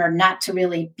partner not to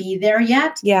really be there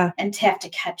yet and to have to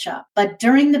catch up. But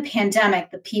during the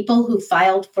pandemic, the people who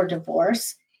filed for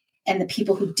divorce and the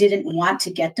people who didn't want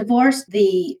to get divorced,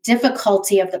 the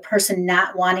difficulty of the person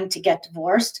not wanting to get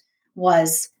divorced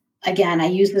was, again, I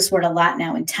use this word a lot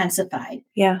now, intensified.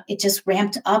 Yeah. It just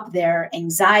ramped up their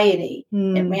anxiety.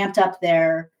 It ramped up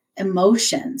their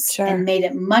emotions and made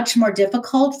it much more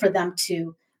difficult for them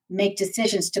to make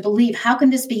decisions, to believe, how can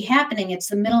this be happening? It's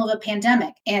the middle of a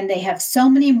pandemic. And they have so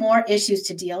many more issues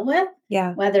to deal with,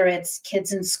 whether it's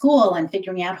kids in school and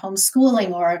figuring out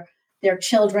homeschooling or their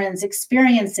children's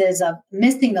experiences of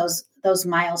missing those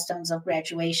milestones of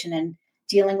graduation and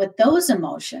dealing with those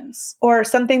emotions. Or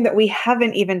something that we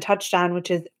haven't even touched on,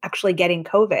 which is actually getting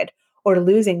COVID or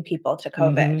losing people to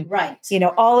COVID. Right.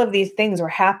 All of these things were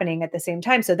happening at the same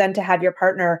time. So then to have your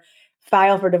partner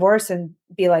file for divorce and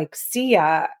be like, see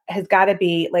ya, has got to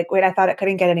be like, wait, I thought it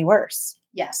couldn't get any worse.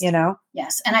 Yes.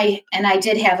 Yes. And I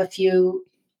did have a few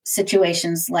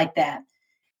situations like that.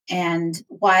 And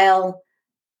while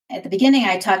at the beginning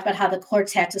I talked about how the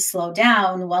courts had to slow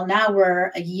down, well, now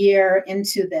we're a year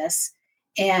into this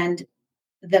and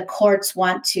the courts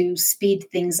want to speed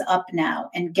things up now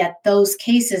and get those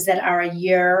cases that are a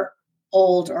year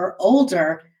old or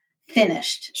older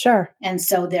finished. Sure. And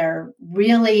so they're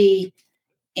really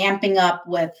amping up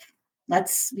with,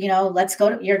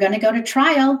 you're going to go to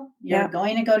trial. You're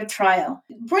going to go to trial.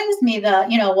 It brings me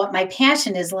what my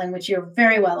passion is, Lynne, which you're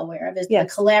very well aware of, is the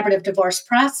collaborative divorce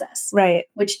process. Right.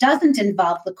 Which doesn't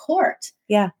involve the court.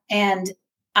 Yeah. And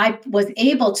I was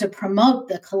able to promote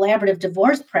the collaborative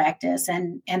divorce practice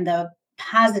and the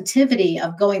positivity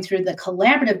of going through the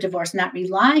collaborative divorce, not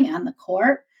relying on the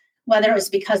court, whether it was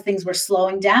because things were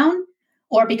slowing down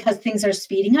or because things are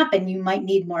speeding up and you might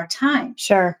need more time.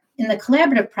 Sure. In the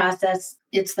collaborative process,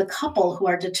 it's the couple who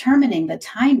are determining the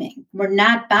timing. We're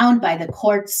not bound by the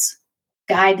court's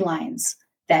guidelines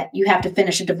that you have to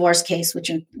finish a divorce case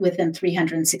within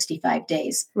 365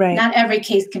 days. Right. Not every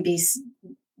case can be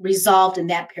resolved in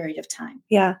that period of time.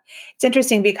 Yeah. It's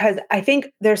interesting because I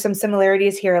think there's some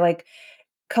similarities here. Like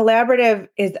collaborative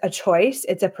is a choice.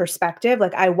 It's a perspective.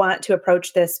 Like I want to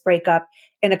approach this breakup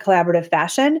in a collaborative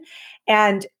fashion.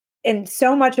 And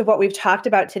so much of what we've talked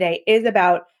about today is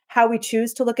about how we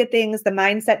choose to look at things, the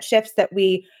mindset shifts that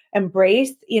we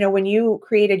embrace. When you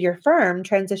created your firm,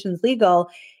 Transitions Legal,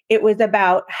 it was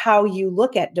about how you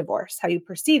look at divorce, how you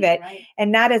perceive it,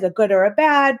 and not as a good or a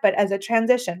bad, but as a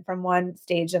transition from one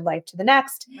stage of life to the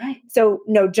next. Right. So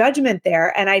no judgment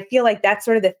there. And I feel like that's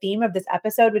sort of the theme of this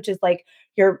episode, which is like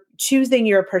you're choosing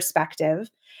your perspective,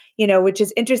 which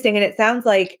is interesting. And it sounds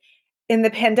like in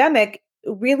the pandemic,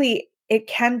 really, it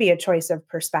can be a choice of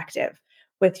perspective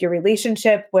with your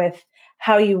relationship, with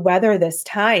how you weather this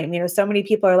time. So many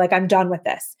people are like, I'm done with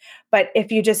this. But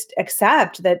if you just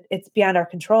accept that it's beyond our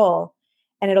control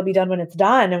and it'll be done when it's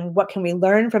done, and what can we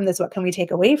learn from this? What can we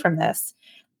take away from this?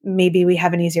 Maybe we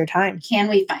have an easier time. Can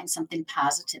we find something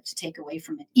positive to take away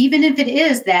from it? Even if it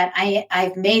is that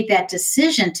I've made that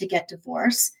decision to get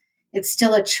divorced, it's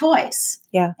still a choice.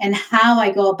 Yeah. And how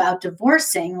I go about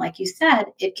divorcing, like you said,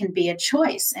 it can be a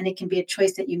choice. And it can be a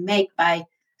choice that you make by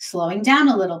slowing down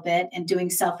a little bit and doing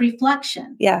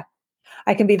self-reflection. Yeah.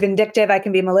 I can be vindictive. I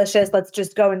can be malicious. Let's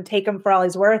just go and take him for all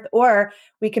he's worth. Or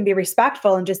we can be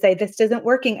respectful and just say, this isn't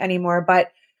working anymore,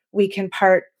 but we can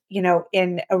part,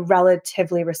 in a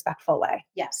relatively respectful way.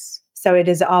 Yes. So it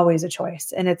is always a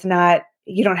choice. And it's not,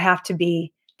 you don't have to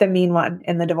be the mean one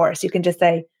in the divorce. You can just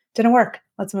say, didn't work.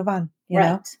 Let's move on. You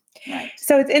know? Right.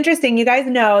 So it's interesting. You guys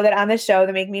know that on this show,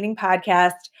 the Make Meaning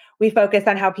podcast, we focus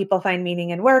on how people find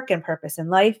meaning in work and purpose in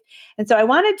life. And so I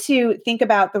wanted to think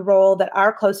about the role that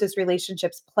our closest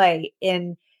relationships play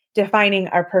in defining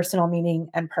our personal meaning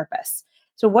and purpose.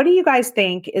 So what do you guys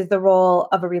think is the role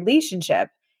of a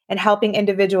relationship in helping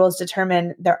individuals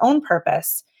determine their own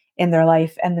purpose in their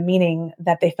life and the meaning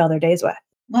that they fill their days with?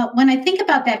 Well, when I think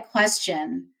about that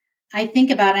question, I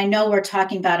know we're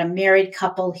talking about a married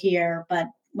couple here, but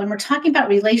when we're talking about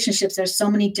relationships, there's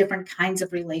so many different kinds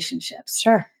of relationships.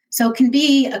 Sure. So it can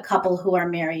be a couple who are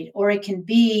married, or it can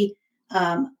be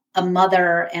a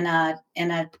mother and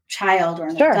a child, or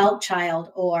an adult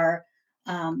child, or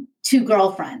two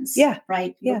girlfriends. Yeah.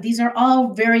 Right. Yeah. These are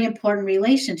all very important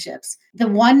relationships. The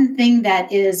one thing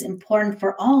that is important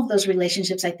for all of those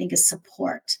relationships, I think, is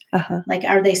support. Like,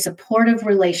 are they supportive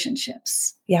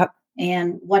relationships? Yep.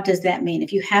 And what does that mean?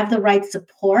 If you have the right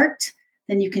support,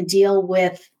 then you can deal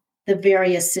with the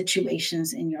various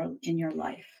situations in your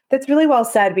life. That's really well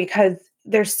said, because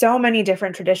there's so many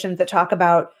different traditions that talk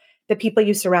about the people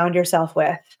you surround yourself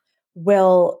with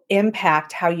will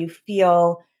impact how you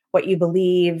feel, what you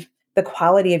believe, the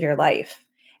quality of your life.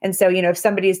 And so, if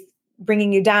somebody's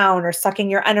bringing you down or sucking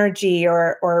your energy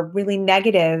or really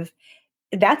negative,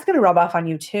 that's going to rub off on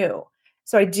you too.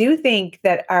 So I do think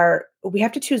that we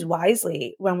have to choose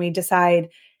wisely when we decide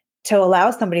to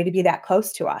allow somebody to be that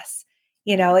close to us.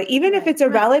 Even if it's a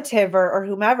relative or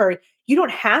whomever, you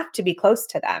don't have to be close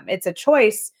to them. It's a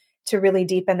choice to really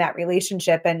deepen that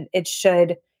relationship, and it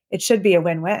should be a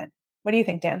win-win. What do you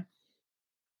think, Dan?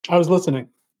 I was listening.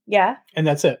 Yeah. And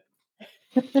that's it.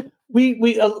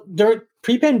 we during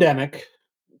pre-pandemic,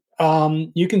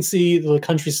 you can see the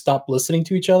country stopped listening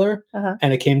to each other,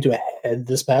 and it came to a head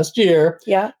this past year.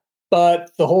 Yeah. But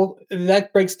that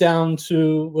breaks down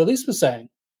to what Lisa was saying,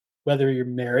 whether you're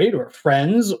married or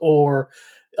friends or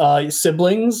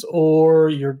siblings or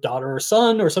your daughter or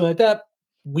son or something like that.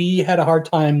 We had a hard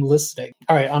time listening.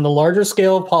 All right. On the larger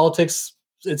scale of politics,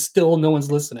 it's still no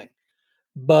one's listening.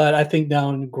 But I think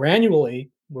down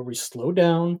granularly, where we slow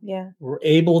down, we're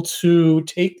able to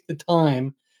take the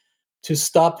time to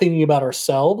stop thinking about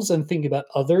ourselves and thinking about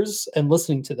others and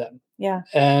listening to them. Yeah.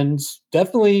 And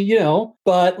definitely,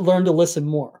 but learn to listen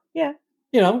more. Yeah.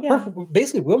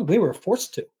 Basically, we were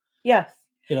forced to. Yes.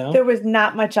 There was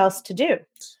not much else to do.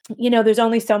 There's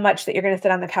only so much that you're going to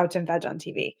sit on the couch and veg on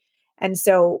TV. And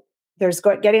so there's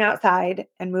getting outside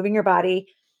and moving your body,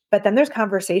 but then there's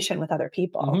conversation with other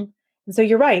people. Mm-hmm. And so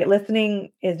you're right.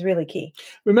 Listening is really key.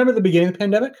 Remember the beginning of the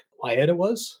pandemic? How quiet it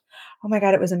was? Oh my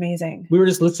God, it was amazing. We were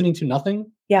just listening to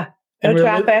nothing. Yeah. No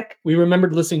traffic. We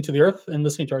remembered listening to the earth and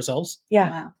listening to ourselves. Yeah.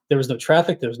 Wow. There was no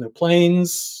traffic. There was no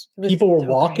planes. People were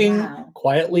walking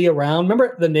quietly around.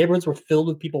 Remember, the neighborhoods were filled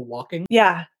with people walking?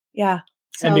 Yeah. Yeah.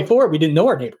 And before, we didn't know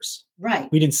our neighbors.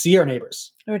 Right. We didn't see our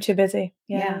neighbors. We were too busy.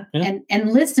 Yeah.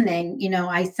 And listening,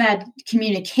 I said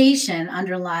communication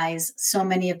underlies so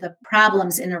many of the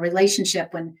problems in a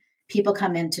relationship when people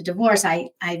come into divorce.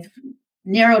 I've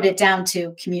narrowed it down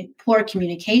to poor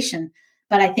communication.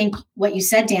 But I think what you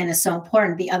said, Dan, is so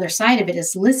important. The other side of it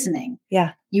is listening.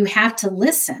 Yeah. You have to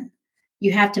listen.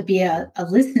 You have to be a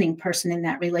listening person in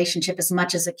that relationship as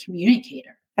much as a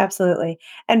communicator. Absolutely.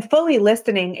 And fully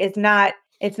listening is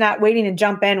it's not waiting to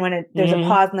jump in when there's a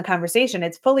pause in the conversation.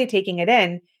 It's fully taking it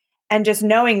in and just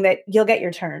knowing that you'll get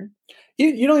your turn.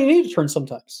 You don't even need a turn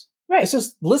sometimes. Right. It's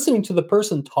just listening to the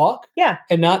person talk. Yeah.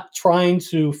 And not trying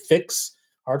to fix.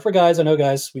 Hard for guys. I know,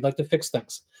 guys, we like to fix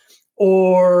things.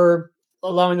 Or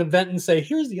allowing them vent and say,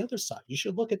 here's the other side. You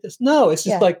should look at this. No, it's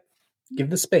just like, give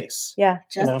the space. Yeah.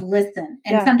 Just listen.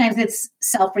 And sometimes it's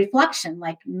self-reflection.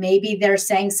 Like maybe they're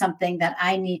saying something that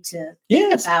I need to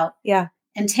think about. Yeah.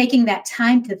 And taking that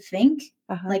time to think,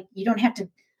 like you don't have to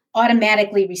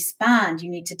automatically respond. You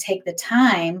need to take the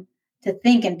time to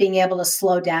think, and being able to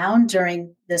slow down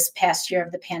during this past year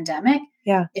of the pandemic.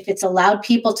 Yeah. If it's allowed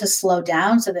people to slow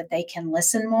down so that they can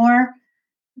listen more,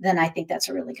 then I think that's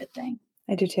a really good thing.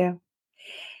 I do too.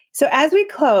 So as we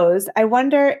close, I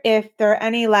wonder if there are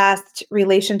any last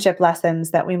relationship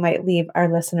lessons that we might leave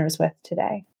our listeners with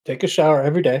today. Take a shower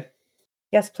every day.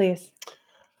 Yes, please.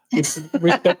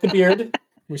 Respect the beard.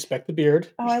 Respect the beard.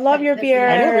 Oh, I love your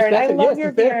beard. I love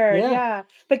your beard. Yeah. Yeah.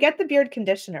 But get the beard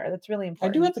conditioner. That's really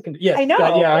important. I do have the conditioner. Yes. I know.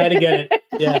 God, yeah, I had to get it.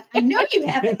 Yeah. I know you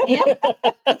have it.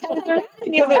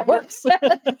 It works. Yes,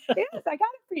 I got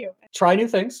it for you. Try new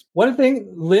things. One thing,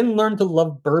 Lynne learned to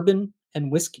love bourbon and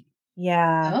whiskey.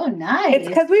 Yeah. Oh, nice. It's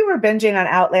because we were binging on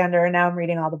Outlander and now I'm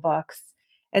reading all the books.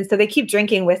 And so they keep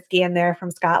drinking whiskey in there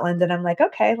from Scotland. And I'm like,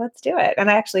 okay, let's do it.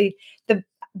 And I actually,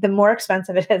 the more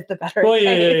expensive it is, the better. Oh,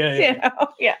 yeah.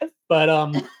 Yes. But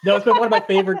no, it's been one of my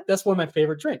favorite. That's one of my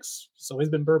favorite drinks. It's always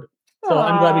been bourbon. So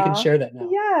I'm glad we can share that now.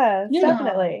 Yes,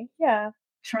 definitely. Yeah.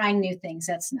 Trying new things.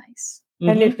 That's nice.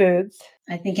 And new foods.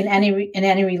 I think in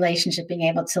any relationship, being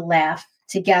able to laugh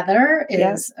together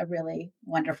is a really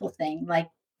wonderful thing. Like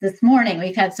this morning,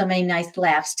 we've had so many nice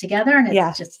laughs together, and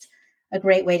it's just a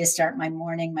great way to start my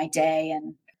morning, my day.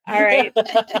 And all right,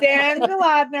 Dan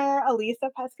Golodner,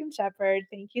 Alisa Peskin-Shepherd,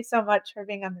 thank you so much for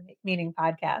being on the Make Meaning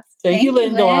podcast. Thank you,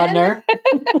 Lynne Golodner.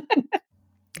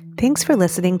 Thanks for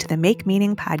listening to the Make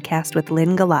Meaning podcast with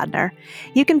Lynne Golodner.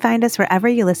 You can find us wherever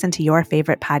you listen to your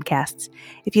favorite podcasts.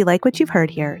 If you like what you've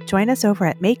heard here, join us over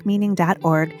at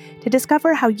makemeaning.org to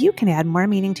discover how you can add more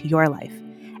meaning to your life.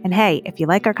 And hey, if you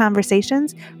like our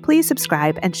conversations, please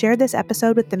subscribe and share this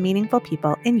episode with the meaningful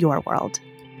people in your world.